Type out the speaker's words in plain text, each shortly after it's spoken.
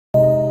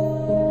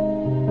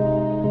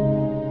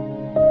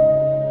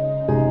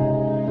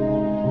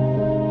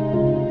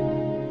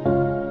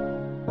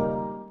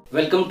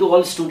Welcome to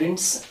all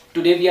students.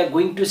 Today we are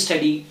going to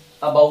study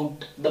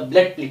about the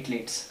blood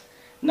platelets.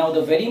 Now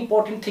the very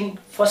important thing,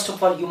 first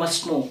of all, you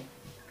must know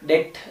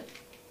that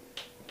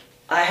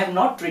I have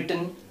not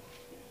written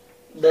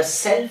the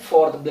cell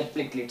for the blood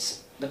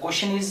platelets. The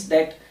question is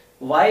that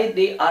why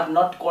they are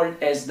not called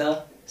as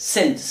the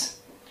cells.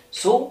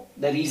 So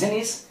the reason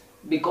is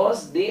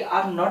because they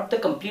are not the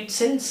complete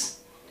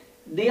cells.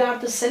 They are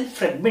the cell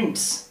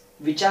fragments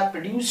which are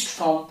produced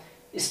from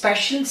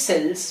special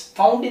cells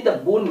found in the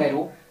bone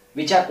marrow,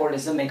 which are called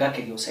as the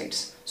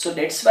megakaryocytes. So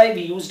that's why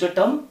we use the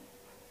term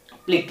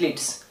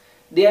platelets.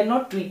 They are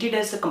not treated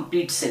as the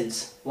complete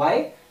cells.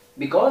 Why?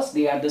 Because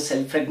they are the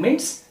cell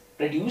fragments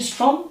produced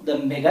from the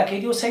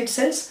megakaryocyte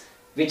cells,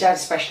 which are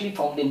specially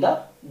found in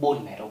the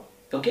bone marrow.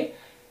 Okay,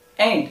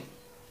 and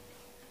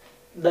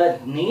the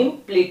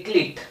name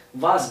platelet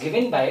was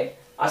given by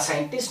a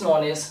scientist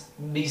known as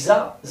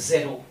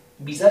Biza-Zero.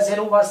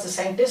 Biza-Zero was the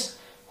scientist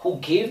who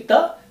gave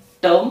the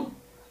term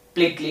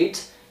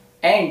platelets,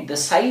 and the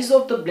size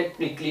of the blood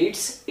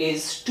platelets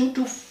is 2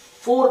 to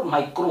 4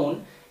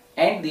 micron,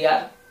 and they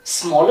are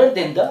smaller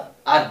than the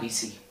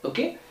RBC.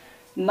 Okay,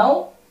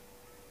 now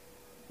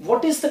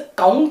what is the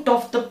count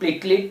of the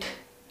platelet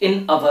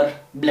in our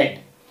blood?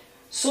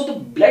 So the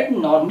blood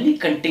normally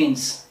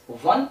contains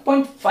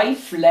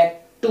 1.5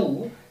 lakh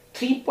to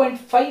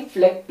 3.5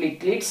 lakh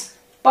platelets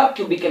per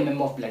cubic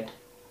mm of blood.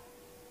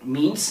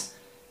 Means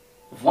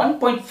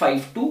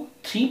 1.5 to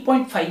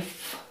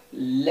 3.5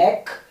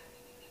 lakh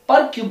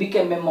per cubic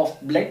mm of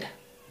blood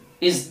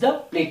is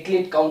the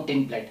platelet count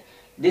in blood.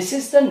 This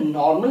is the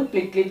normal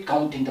platelet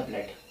count in the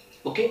blood.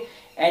 Okay,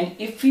 and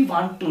if we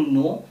want to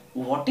know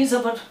what is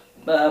our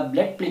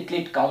blood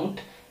platelet count,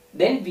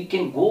 then we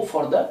can go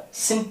for the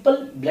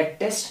simple blood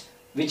test,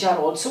 which are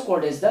also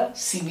called as the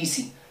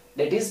CBC.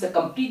 That is, the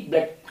complete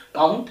blood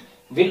count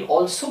will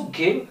also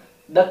give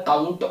the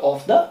count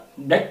of the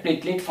blood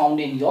platelet found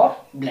in your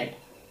blood.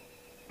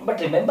 But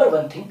remember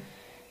one thing,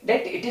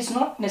 that it is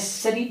not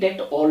necessary that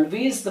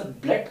always the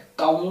blood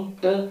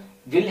count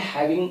will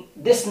having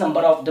this number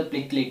of the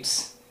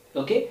platelets.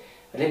 Okay,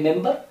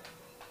 remember,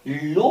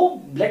 low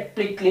blood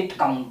platelet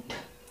count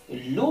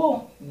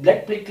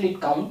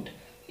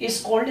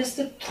is called as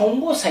the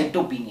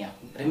thrombocytopenia.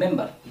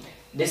 Remember,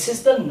 this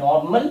is the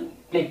normal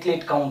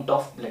platelet count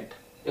of blood.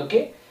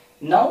 Okay,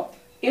 now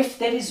if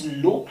there is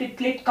low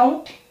platelet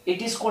count,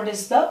 it is called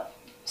as the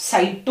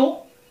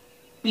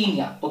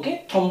cytopenia.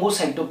 Okay,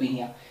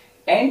 thrombocytopenia.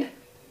 And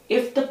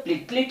if the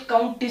platelet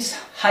count is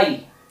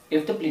high,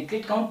 it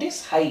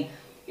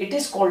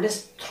is called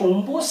as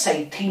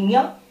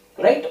thrombocythemia,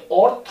 right,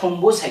 or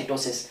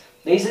thrombocytosis.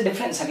 There is a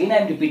difference. Again, I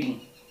am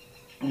repeating.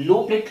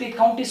 Low platelet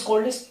count is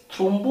called as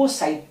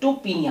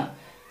thrombocytopenia,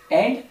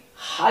 and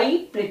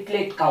high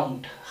platelet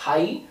count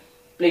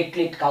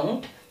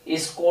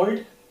is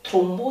called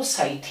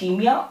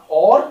thrombocythemia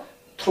or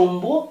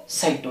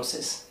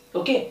thrombocytosis.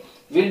 Okay,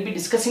 we will be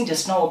discussing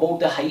just now about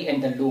the high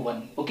and the low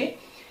one. Okay,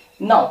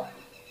 now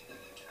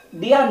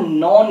they are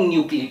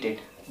non-nucleated.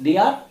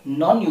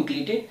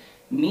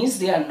 Means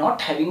they are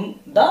not having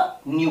the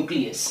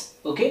nucleus.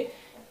 Okay,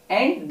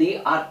 and they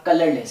are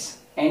colorless.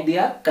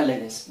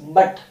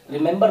 But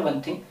remember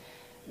one thing,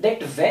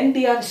 that when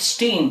they are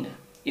stained,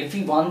 if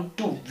we want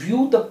to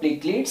view the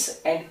platelets,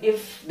 and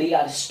if they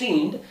are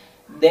stained,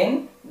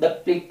 then the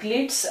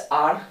platelets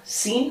are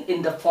seen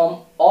in the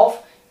form of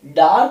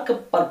dark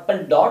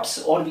purple dots,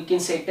 or we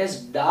can say it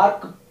as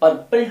dark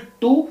purple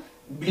to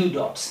blue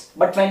dots,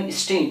 but when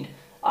stained,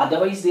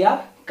 otherwise they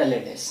are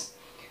colorless.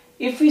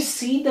 If we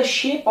see the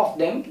shape of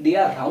them, they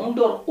are round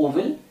or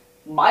oval,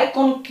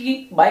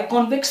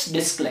 biconvex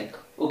disc-like.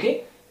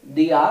 Okay,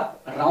 they are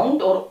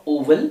round or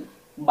oval,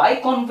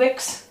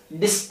 biconvex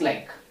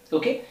disc-like.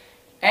 Okay,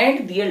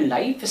 and their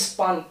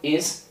lifespan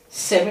is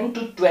 7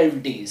 to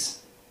 12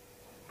 days.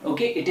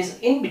 Okay, it is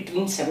in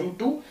between 7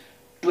 to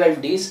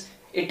 12 days.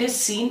 It is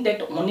seen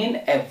that on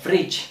an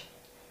average,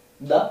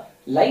 the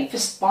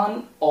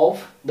lifespan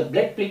of the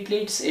blood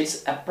platelets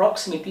is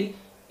approximately,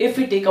 if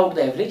we take out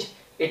the average,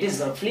 it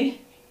is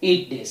roughly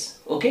 8 days.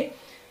 Okay,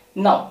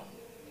 now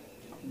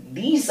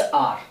these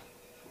are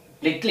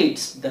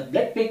platelets. The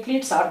blood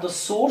platelets are the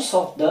source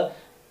of the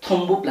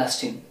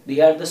thromboplastin.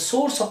 They are the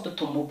source of the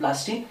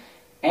thromboplastin,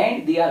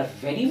 and they are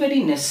very,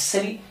 very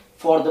necessary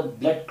for the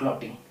blood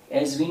clotting.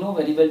 As we know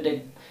very well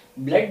that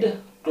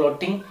blood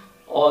clotting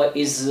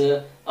is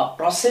a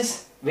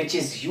process which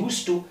is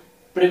used to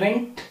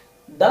prevent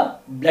the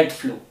blood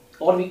flow,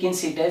 or we can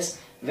say it as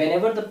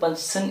whenever the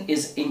person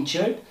is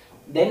injured,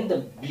 then the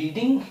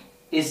bleeding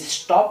is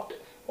stopped,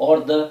 or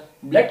the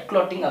blood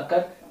clotting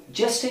occur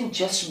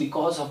just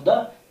because of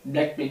the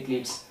blood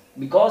platelets,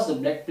 because the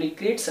blood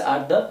platelets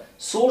are the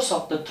source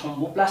of the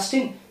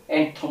thromboplastin,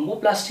 and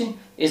thromboplastin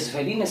is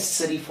very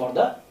necessary for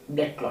the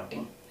blood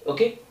clotting.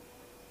 Okay,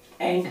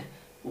 and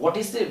what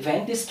is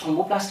when this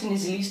thromboplastin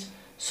is released?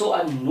 So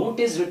a note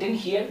is written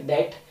here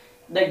that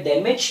the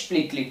damaged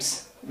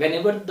platelets,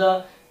 whenever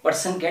the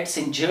person gets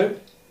injured,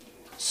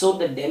 so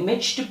the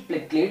damaged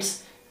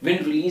platelets will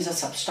release a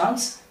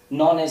substance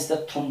known as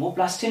the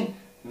thromboplastin,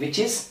 which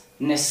is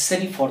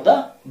necessary for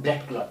the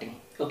blood clotting.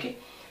 Okay,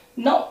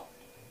 now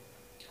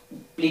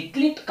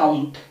platelet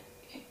count,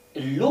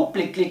 low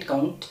platelet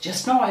count,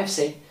 just now I have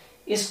said,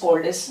 is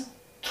called as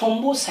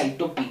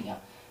thrombocytopenia.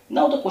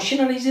 Now the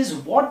question arises,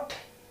 what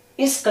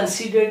is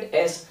considered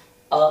as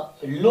a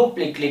low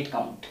platelet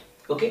count?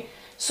 Okay,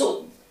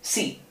 so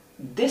see,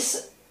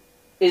 this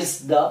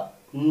is the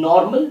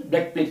normal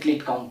blood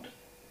platelet count.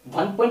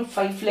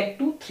 1.5 lakh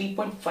to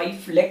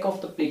 3.5 lakh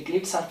of the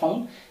platelets are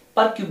found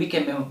per cubic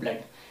mm of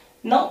blood.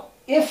 Now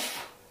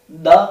if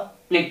the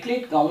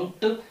platelet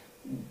count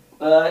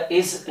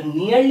is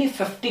nearly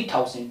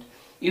 50,000,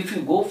 if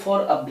you go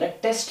for a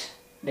blood test,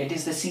 that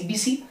is the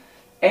CBC,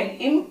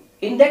 and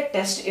in that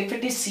test, if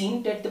it is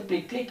seen that the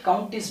platelet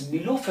count is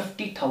below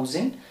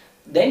 50,000,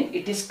 then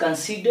it is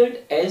considered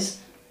as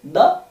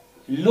the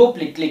low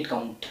platelet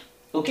count.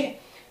 Okay,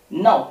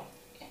 now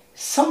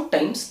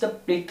sometimes the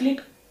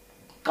platelet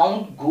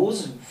count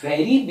goes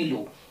very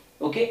below.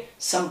 Okay,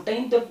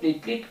 sometimes the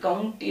platelet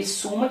count is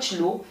so much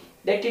low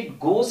that it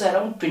goes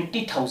around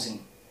 20,000.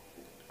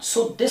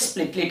 So this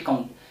platelet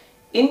count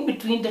in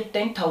between the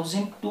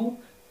 10,000 to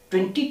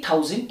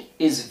 20,000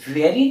 is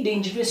very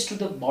dangerous to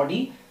the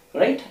body,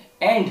 right?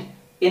 And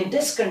in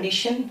this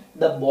condition,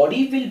 the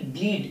body will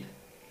bleed.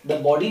 The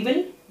body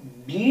will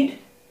bleed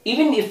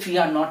even if we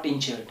are not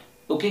injured.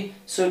 Okay,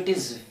 so it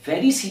is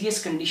very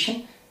serious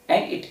condition,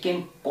 and it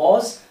can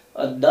cause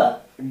the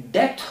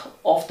death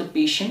of the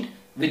patient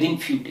within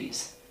few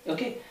days.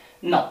 Okay,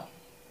 now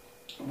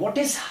what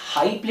is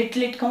high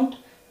platelet count?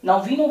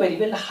 Now we know very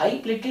well high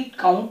platelet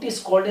count is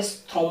called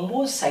as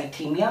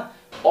thrombocythemia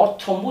or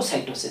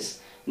thrombocytosis.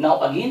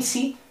 Now again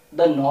see,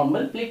 the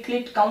normal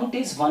platelet count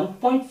is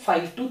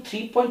 1.5 to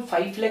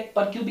 3.5 lakh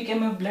per cubic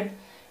mm of blood.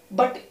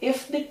 But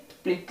if the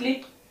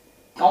platelet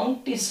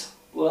count is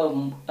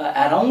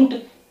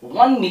around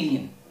 1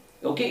 million,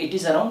 okay, it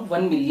is around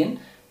 1 million,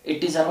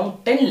 it is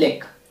around 10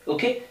 lakh,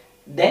 okay,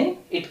 then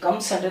it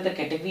comes under the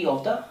category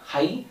of the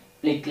high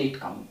platelet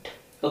count.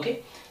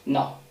 Okay,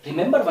 now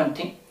remember one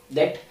thing,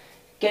 that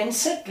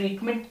cancer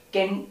treatment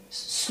can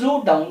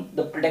slow down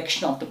the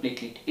production of the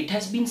platelet. It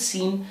has been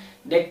seen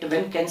that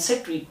when cancer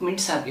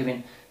treatments are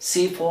given,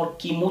 say for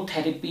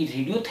chemotherapy,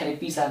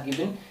 radiotherapies are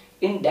given,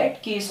 in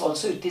that case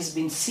also it has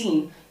been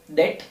seen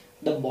that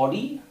the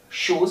body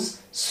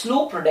shows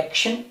slow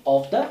production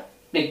of the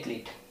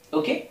platelet.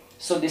 Okay,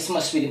 so this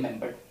must be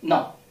remembered.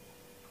 Now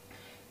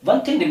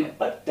one thing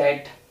remember,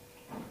 that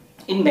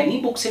in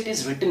many books it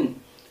is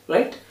written,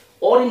 right,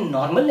 or in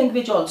normal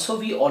language also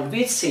we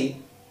always say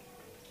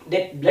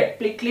that blood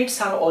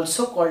platelets are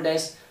also called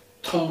as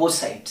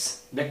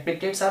thrombocytes. Blood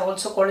platelets are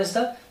also called as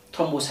the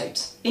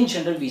thrombocytes. In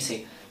general we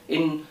say,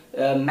 in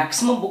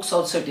maximum books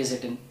also it is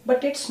written,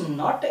 but it's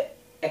not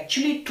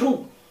actually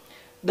true.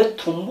 The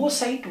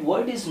thrombocyte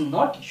word is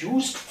not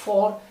used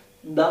for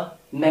the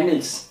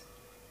mammals.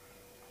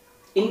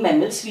 In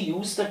mammals we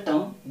use the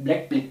term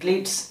blood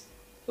platelets.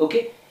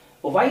 Okay,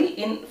 while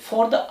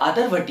for the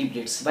other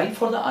vertebrates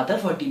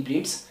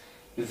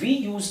we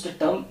use the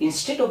term,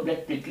 instead of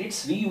blood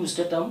platelets we use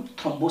the term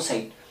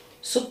thrombocyte.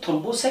 So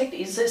thrombocyte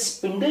is a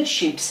spindle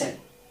shaped cell.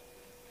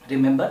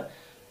 Remember,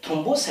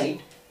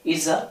 thrombocyte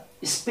is a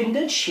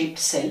spindle shaped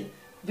cell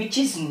which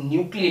is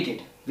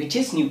nucleated.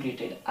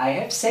 I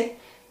have said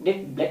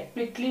that blood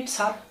platelets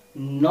are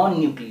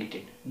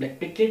non-nucleated.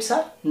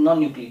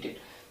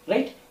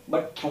 Right?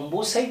 But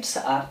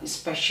thrombocytes are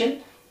special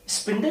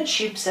spindle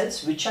shaped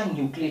cells which are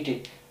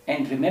nucleated.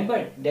 And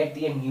remember that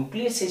their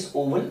nucleus is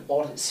oval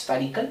or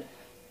spherical,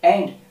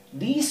 and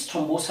these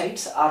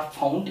thrombocytes are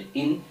found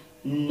in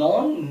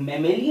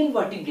non-mammalian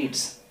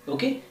vertebrates.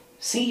 Okay,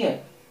 see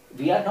here,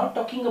 we are not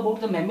talking about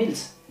the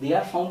mammals. They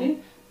are found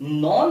in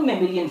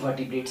non-mammalian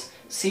vertebrates.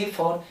 Say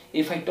for,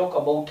 if I talk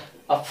about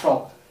a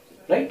frog,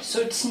 right, so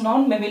it's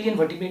non-mammalian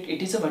vertebrate.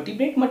 It is a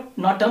vertebrate but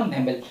not a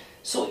mammal.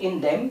 So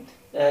in them,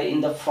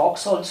 in the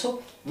frogs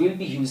also, we will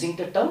be using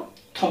the term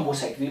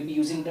thrombocyte. We will be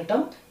using the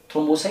term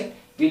thrombocyte.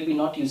 We will be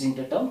not using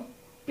the term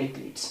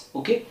platelets.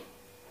 Okay,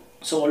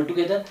 so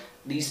altogether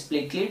these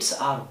platelets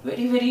are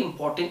very, very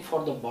important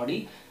for the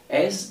body,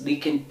 as they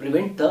can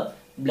prevent the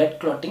blood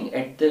clotting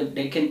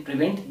they can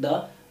prevent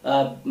the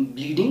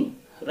bleeding,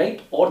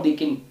 right, or they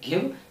can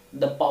give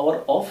the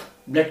power of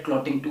blood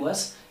clotting to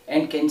us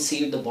and can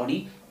save the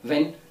body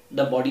when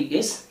the body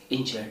is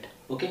injured.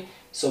 Okay,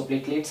 so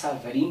platelets are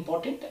very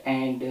important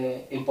and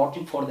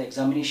important for the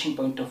examination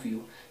point of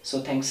view.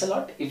 So thanks a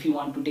lot. If you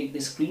want to take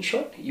this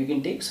screenshot, you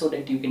can take, so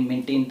that you can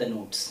maintain the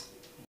notes.